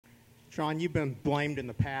John, you've been blamed in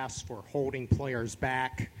the past for holding players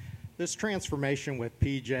back. This transformation with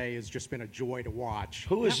PJ has just been a joy to watch.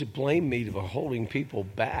 Who has blamed me for holding people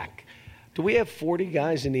back? Do we have 40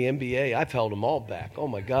 guys in the NBA? I've held them all back. Oh,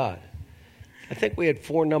 my God. I think we had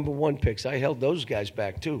 4 number 1 picks. I held those guys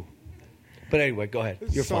back, too. But anyway, go ahead.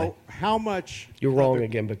 You're fine. So how much... You're wrong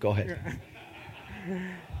again, but go ahead.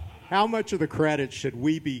 How much of the credit should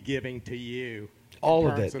we be giving to you? All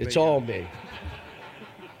of it. It's all me.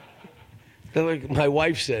 Like my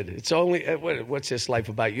wife said, it's only, what's this life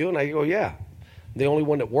about you? And I go, yeah, I'm the only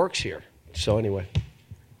one that works here. So anyway,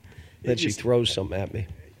 then she throws something at me.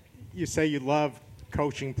 You say you love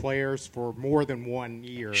coaching players for more than 1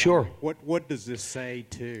 year. Sure. I mean, what does this say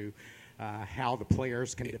to how the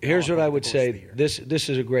players can develop? Here's what I would say. This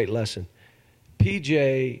is a great lesson.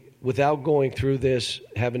 PJ, without going through this,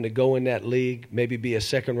 having to go in that league, maybe be a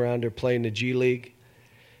second rounder, play in the G League,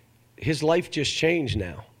 his life just changed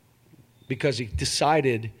now because he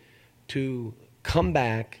decided to come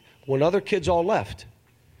back when other kids all left.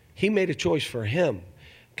 He made a choice for him,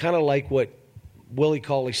 kind of like what Willie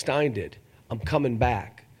Cauley-Stein did. I'm coming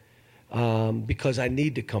back because I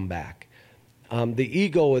need to come back. The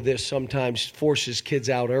ego of this sometimes forces kids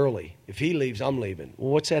out early. If he leaves, I'm leaving.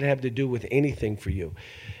 Well, what's that have to do with anything for you?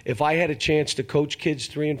 If I had a chance to coach kids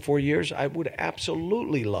 3 and 4 years, I would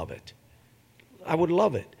absolutely love it. I would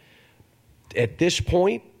love it. At this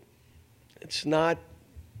point, it's not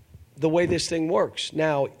the way this thing works.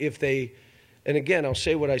 Now, if they, and again, I'll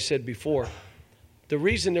say what I said before, the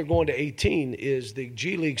reason they're going to 18 is the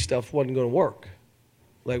G League stuff wasn't going to work.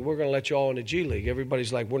 Like, we're going to let you all in the G League.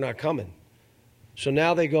 Everybody's like, we're not coming. So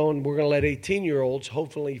now they go and we're going to let 18-year-olds,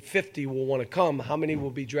 hopefully 50 will want to come. How many will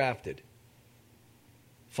be drafted?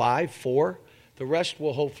 5, 4? The rest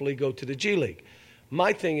will hopefully go to the G League.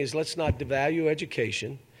 My thing is, let's not devalue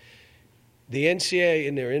education. The NCAA,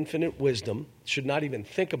 in their infinite wisdom, should not even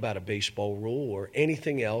think about a baseball rule or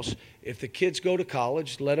anything else. If the kids go to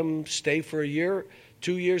college, let them stay for a year,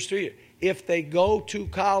 2 years, 3 years. If they go to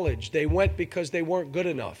college, they went because they weren't good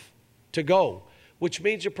enough to go, which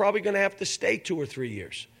means they're probably going to have to stay 2 or 3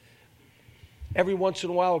 years. Every once in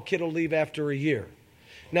a while, a kid will leave after a year.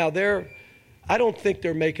 Now, I don't think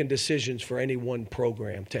they're making decisions for any one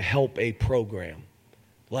program to help a program.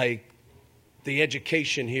 Like, the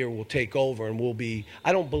education here will take over and we'll be,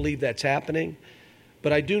 I don't believe that's happening,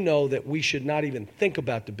 but I do know that we should not even think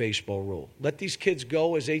about the baseball rule. Let these kids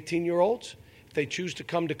go as 18-year-olds. If they choose to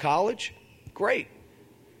come to college, great.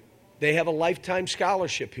 They have a lifetime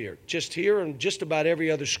scholarship here. Just here and just about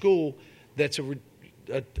every other school that's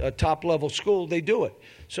a top-level school, they do it.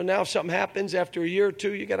 So now if something happens after a year or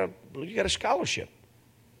two, you got a scholarship.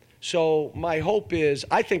 So my hope is,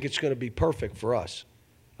 I think it's going to be perfect for us.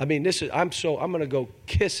 I mean, I'm going to go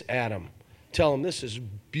kiss Adam, tell him this is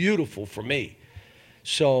beautiful for me.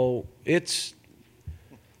 So it's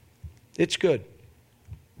good.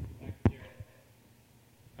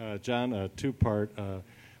 John, a two-part.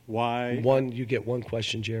 Why? You get one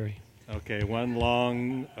question, Jerry. Okay, one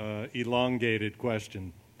long, elongated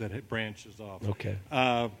question that branches off. Okay.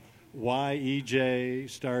 Why EJ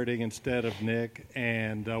starting instead of Nick,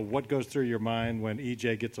 and what goes through your mind when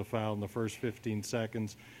EJ gets a foul in the first 15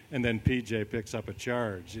 seconds and then PJ picks up a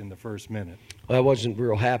charge in the first minute? Well, I wasn't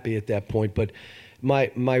real happy at that point, but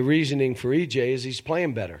my reasoning for EJ is he's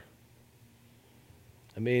playing better.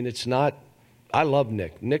 I mean, I love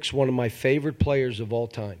Nick. Nick's one of my favorite players of all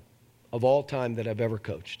time that I've ever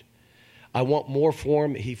coached. I want more for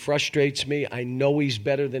him. He frustrates me. I know he's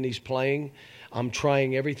better than he's playing. I'm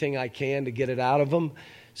trying everything I can to get it out of him.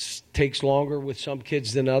 Takes longer with some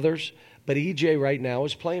kids than others. But EJ right now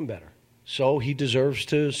is playing better. So he deserves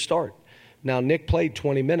to start. Now, Nick played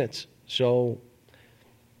 20 minutes. So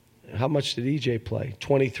how much did EJ play?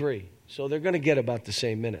 23. So they're going to get about the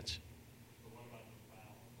same minutes.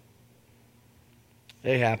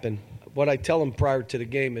 They happen. What I tell them prior to the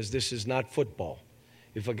game is this is not football.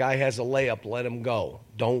 If a guy has a layup, let him go.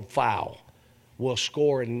 Don't foul. We'll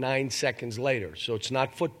score in 9 seconds later. So it's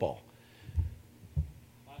not football.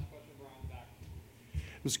 Last question, Brian, back.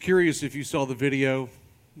 I was curious if you saw the video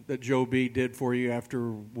that Joe B did for you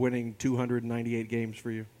after winning 298 games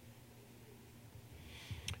for you.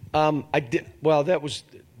 I did. Well, that was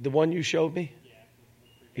the one you showed me?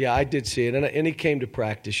 Yeah, I did see it. And he came to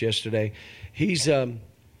practice yesterday. He's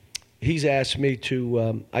asked me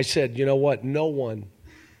to I said, you know what, no one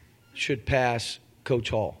should pass Coach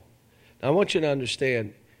Hall. Now, I want you to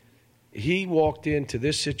understand, he walked into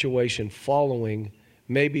this situation following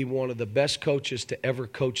maybe one of the best coaches to ever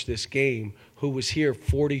coach this game who was here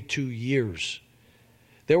 42 years.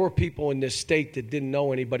 There were people in this state that didn't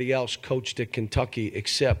know anybody else coached at Kentucky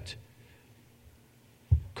except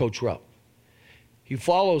Coach Rupp. He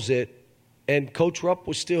follows it, and Coach Rupp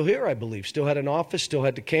was still here, I believe. Still had an office, still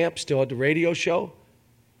had the camp, still had the radio show.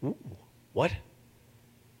 Ooh, what?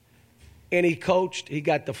 And he coached. He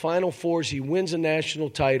got the Final Fours. He wins a national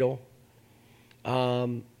title.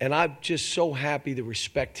 And I'm just so happy the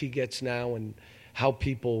respect he gets now and how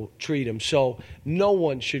people treat him. So no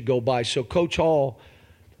one should go by. So Coach Hall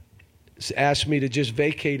asked me to just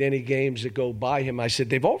vacate any games that go by him. I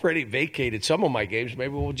said, they've already vacated some of my games.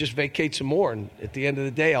 Maybe we'll just vacate some more. And at the end of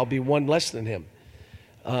the day, I'll be one less than him.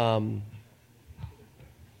 I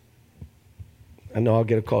know I'll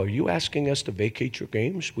get a call. Are you asking us to vacate your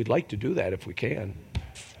games? We'd like to do that if we can.